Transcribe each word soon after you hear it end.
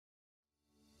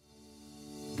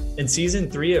In season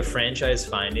 3 of Franchise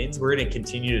Findings, we're going to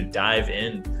continue to dive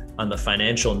in on the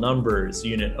financial numbers,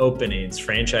 unit openings,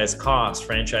 franchise costs,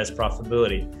 franchise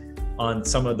profitability on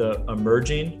some of the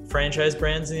emerging franchise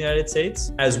brands in the United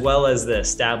States, as well as the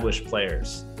established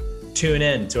players. Tune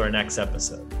in to our next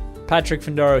episode. Patrick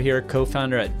Findaro here,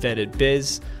 co-founder at Vetted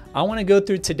Biz. I want to go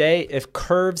through today if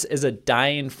Curves is a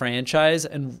dying franchise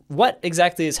and what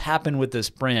exactly has happened with this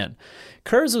brand.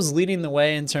 Curves was leading the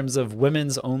way in terms of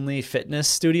women's only fitness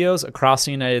studios across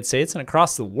the United States and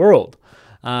across the world.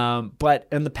 But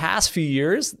in the past few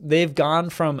years, they've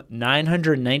gone from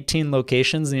 919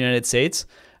 locations in the United States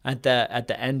at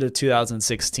the end of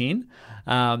 2016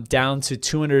 down to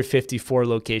 254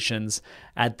 locations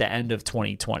at the end of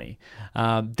 2020.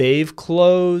 They've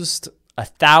closed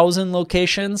 1,000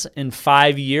 locations in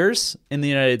 5 years in the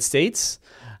United States.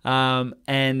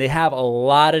 And they have a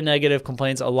lot of negative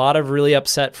complaints, a lot of really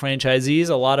upset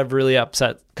franchisees, a lot of really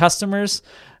upset customers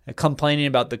complaining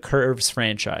about the Curves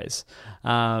franchise.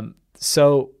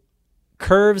 So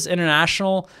Curves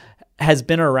International has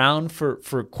been around for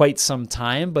quite some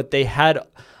time, but they had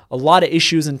a lot of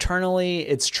issues internally.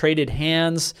 It's traded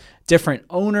hands, different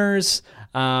owners.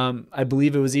 I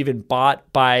believe it was even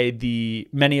bought by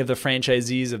many of the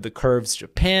franchisees of the Curves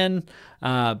Japan,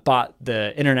 bought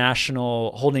the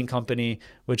international holding company,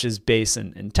 which is based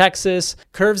in Texas.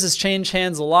 Curves has changed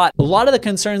hands a lot. A lot of the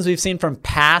concerns we've seen from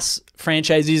past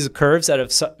franchisees of Curves that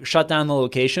have shut down the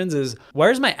locations is,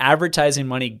 where's my advertising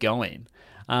money going?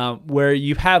 Where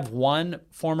you have one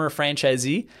former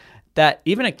franchisee that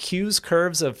even accused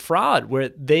Curves of fraud, where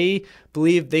they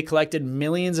believe they collected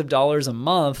millions of dollars a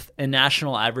month in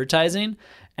national advertising,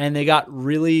 and they got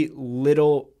really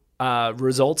little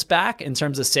results back in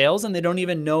terms of sales, and they don't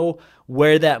even know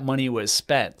where that money was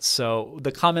spent. So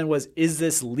the comment was, is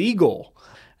this legal?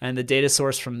 And the data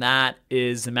source from that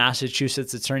is the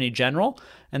Massachusetts Attorney General,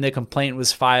 and the complaint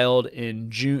was filed in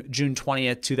June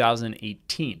 20th,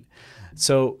 2018.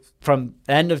 So from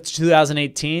the end of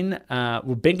 2018,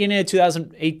 beginning of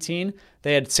 2018,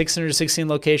 they had 616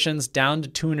 locations down to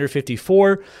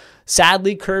 254.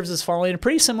 Sadly, Curves is following a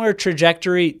pretty similar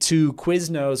trajectory to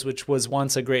Quiznos, which was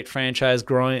once a great franchise,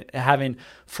 having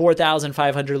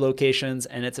 4,500 locations,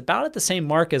 and it's about at the same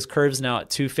mark as Curves now at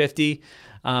 250.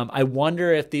 I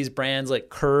wonder if these brands like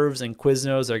Curves and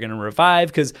Quiznos are going to revive,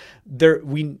 because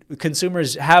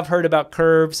consumers have heard about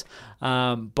Curves,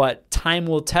 but time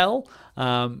will tell.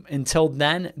 Until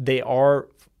then, they are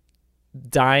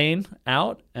dying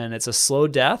out, and it's a slow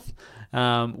death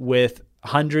with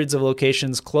hundreds of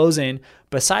locations closing.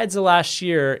 Besides the last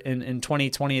year, in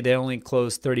 2020, they only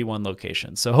closed 31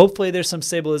 locations. So hopefully there's some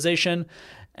stabilization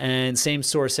and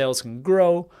same-store sales can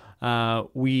grow.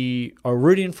 We are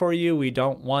rooting for you. We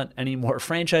don't want any more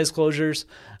franchise closures.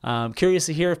 Curious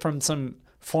to hear from some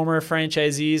former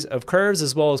franchisees of Curves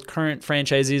as well as current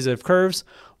franchisees of Curves,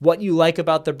 what you like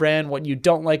about the brand, what you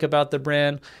don't like about the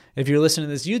brand. If you're listening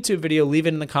to this YouTube video, leave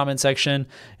it in the comment section.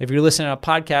 If you're listening to a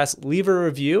podcast, leave a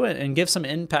review and give some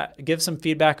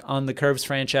feedback on the Curves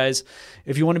franchise.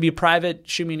 If you want to be private,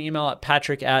 shoot me an email at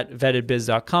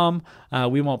patrick@vettedbiz.com.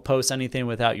 We won't post anything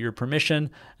without your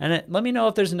permission. And let me know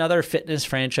if there's another fitness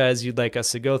franchise you'd like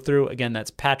us to go through. Again,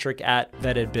 that's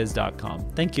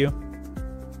patrick@vettedbiz.com. Thank you.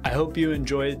 I hope you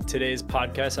enjoyed today's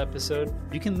podcast episode.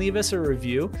 You can leave us a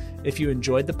review if you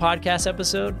enjoyed the podcast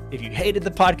episode. If you hated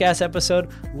the podcast episode,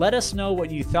 let us know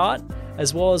what you thought,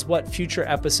 as well as what future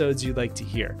episodes you'd like to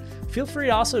hear. Feel free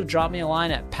to also drop me a line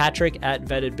at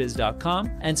patrick@vettedbiz.com,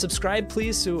 and subscribe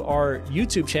please to our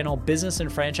YouTube channel, Business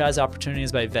and Franchise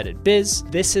Opportunities by Vetted Biz.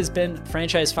 This has been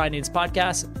Franchise Findings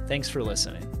Podcast. Thanks for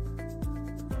listening.